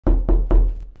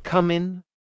come in?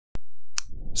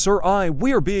 Sir,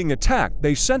 we are being attacked.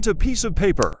 They sent a piece of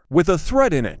paper with a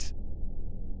threat in it.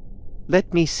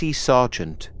 Let me see,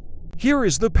 Sergeant. Here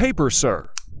is the paper, sir.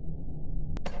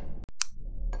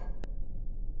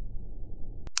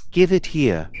 Give it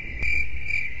here.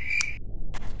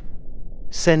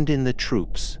 Send in the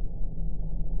troops.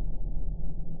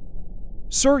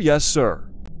 Sir, yes, sir.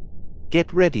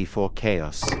 Get ready for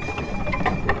chaos.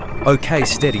 Okay,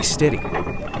 steady, steady.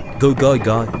 Go, go,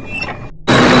 go.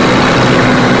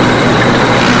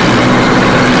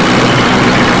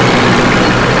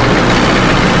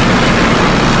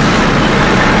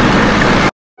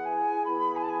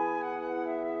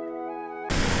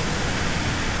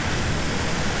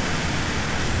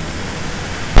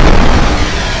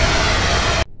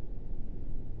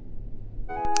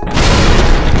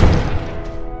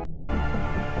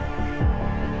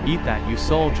 Eat that, you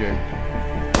soldier.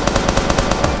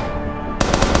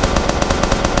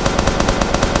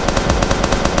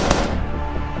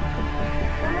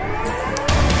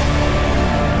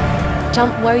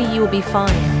 Don't worry, you will be fine.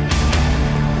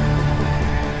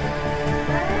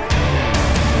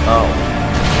 Oh.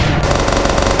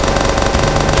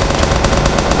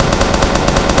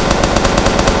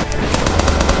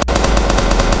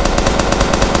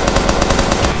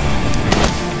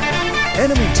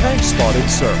 Enemy tank spotted,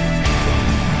 sir.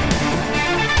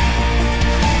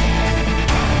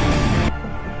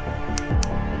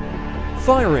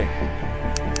 Firing.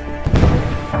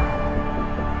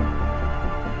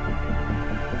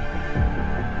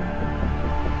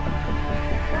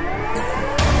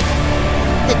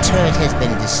 The turret has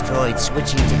been destroyed.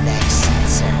 Switching to back seat,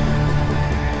 sir.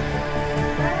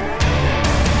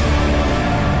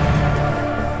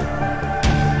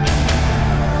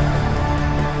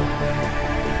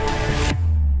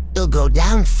 You'll go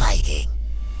down fighting.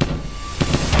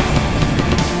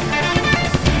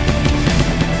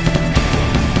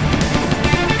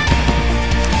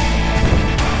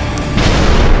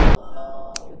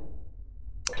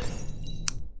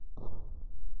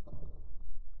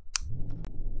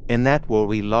 In that war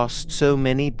we lost so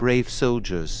many brave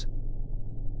soldiers.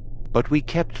 But we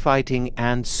kept fighting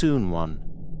and soon won.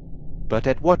 But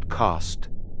at what cost?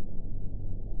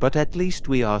 But at least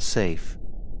we are safe.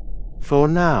 For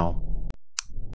now.